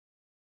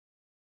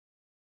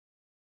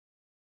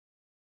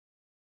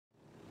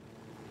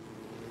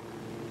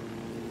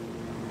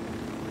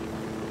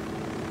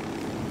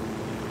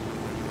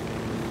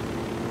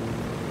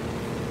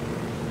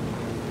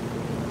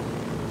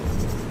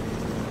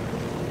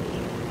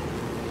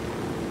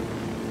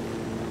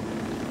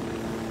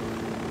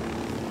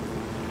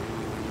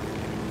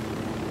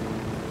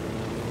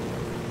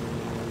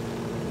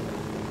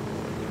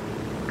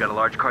got a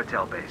large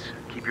cartel base.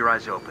 Keep your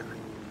eyes open.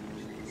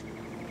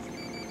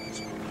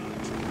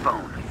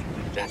 Phone.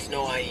 That's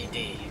no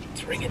IED.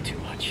 It's ringing too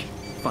much.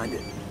 Find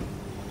it.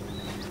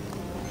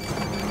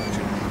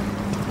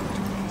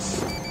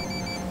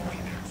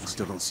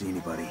 Still don't see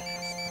anybody. What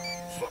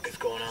the fuck is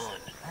going on?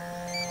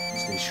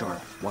 Stay sharp.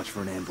 Watch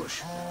for an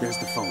ambush. There's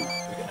the phone.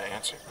 We're gonna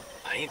answer.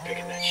 I ain't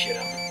picking that shit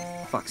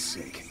up. Fuck's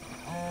sake.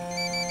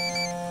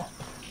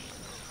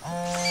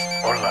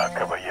 Hola,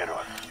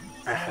 caballeros.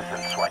 This is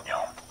El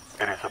Sueno.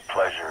 It is a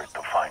pleasure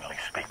to finally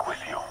speak with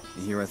you.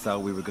 And here I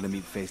thought we were gonna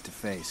meet face to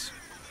face.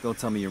 Don't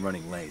tell me you're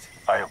running late.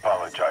 I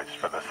apologize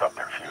for the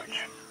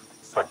subterfuge.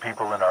 But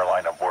people in our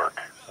line of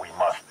work, we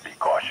must be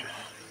cautious.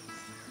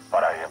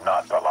 But I am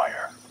not the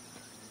liar.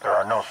 There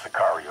are no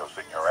sicarios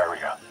in your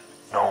area.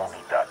 No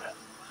unidad.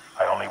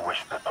 I only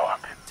wish to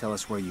talk. Tell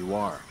us where you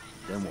are,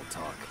 then we'll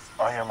talk.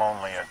 I am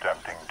only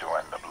attempting to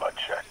end the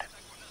bloodshed.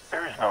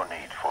 There is no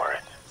need for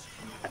it.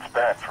 It's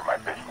bad for my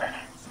business.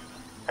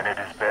 And it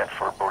is bad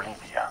for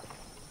Bolivia.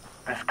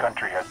 This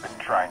country has been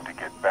trying to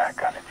get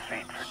back on its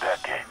feet for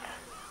decades.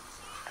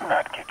 Do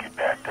not kick it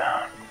back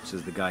down.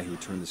 Says the guy who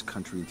turned this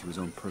country into his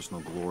own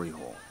personal glory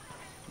hole.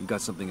 You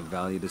got something of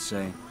value to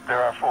say?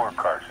 There are 4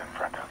 cars in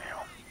front of you.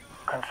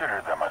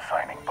 Consider them a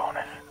signing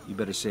bonus. You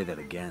better say that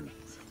again.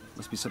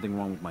 Must be something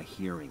wrong with my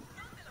hearing.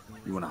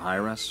 You want to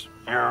hire us?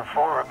 You're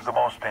 4 of the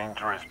most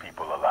dangerous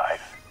people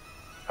alive.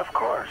 Of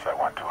course I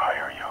want to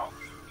hire you.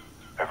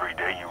 Every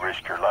day you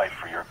risk your life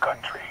for your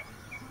country.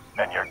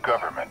 And your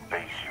government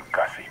pays you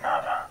casi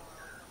nada.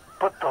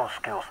 Put those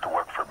skills to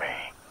work for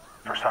me,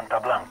 for Santa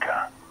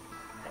Blanca,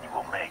 and you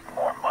will make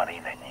more money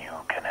than you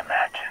can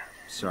imagine.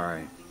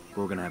 Sorry,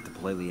 we're gonna have to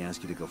politely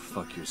ask you to go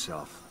fuck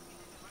yourself.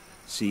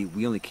 See,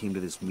 we only came to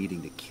this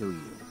meeting to kill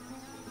you.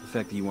 The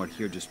fact that you aren't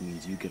here just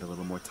means you get a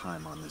little more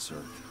time on this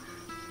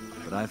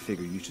earth. But I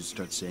figure you should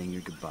start saying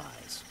your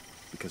goodbyes,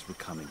 because we're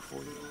coming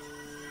for you.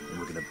 And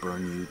we're gonna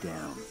burn you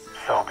down.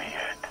 So be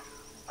it.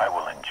 I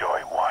will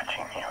enjoy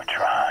watching you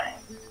try.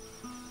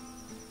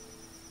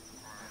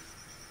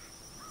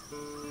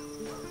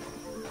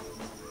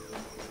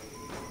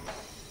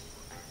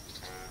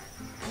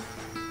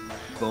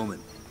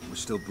 Bowman, we're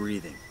still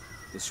breathing.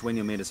 The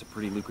Sueno made us a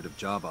pretty lucrative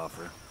job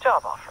offer.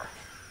 Job offer.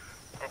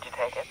 Did you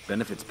take it?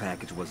 Benefits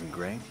package wasn't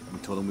great. We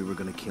told him we were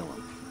gonna kill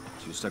him.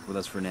 So you're stuck with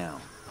us for now.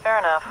 Fair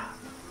enough.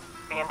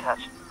 Be in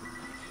touch.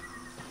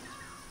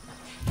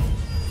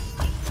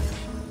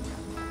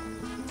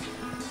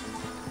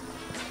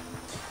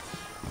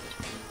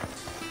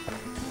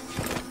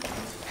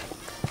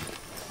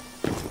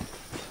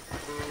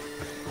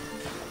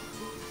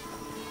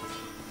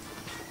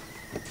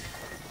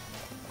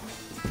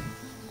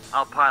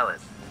 I'll pilot.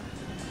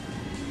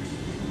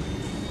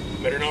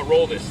 Better not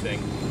roll this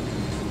thing.